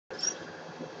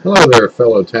Hello there,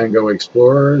 fellow Tango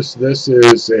explorers. This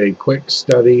is a quick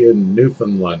study in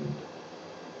Newfoundland.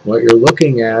 What you're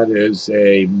looking at is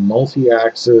a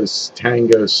multi-axis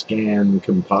Tango scan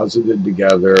composited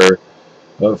together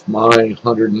of my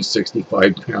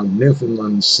 165-pound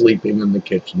Newfoundland sleeping on the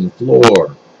kitchen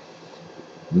floor.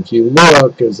 If you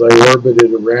look, as I orbit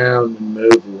it around and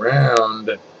move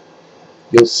around,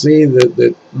 you'll see that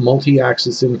the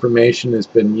multi-axis information has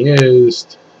been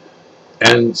used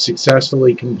and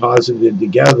successfully composited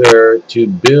together to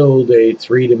build a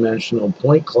three-dimensional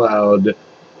point cloud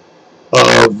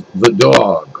of the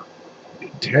dog.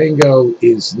 Tango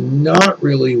is not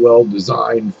really well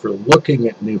designed for looking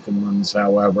at Newfoundlands,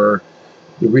 however,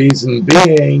 the reason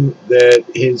being that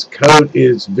his coat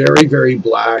is very, very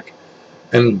black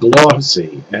and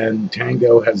glossy, and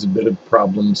Tango has a bit of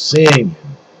problem seeing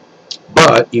him.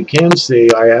 But you can see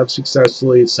I have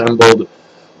successfully assembled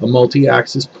a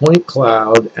multi-axis point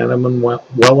cloud, and I'm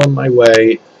well on my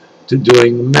way to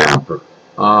doing the mapper.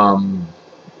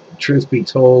 Truth be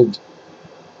told,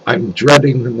 I'm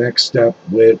dreading the next step,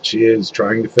 which is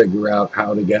trying to figure out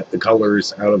how to get the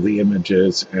colors out of the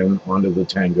images and onto the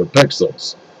Tango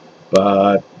pixels.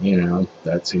 But, you know,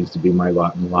 that seems to be my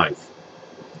lot in life.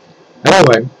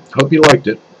 Anyway, hope you liked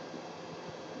it.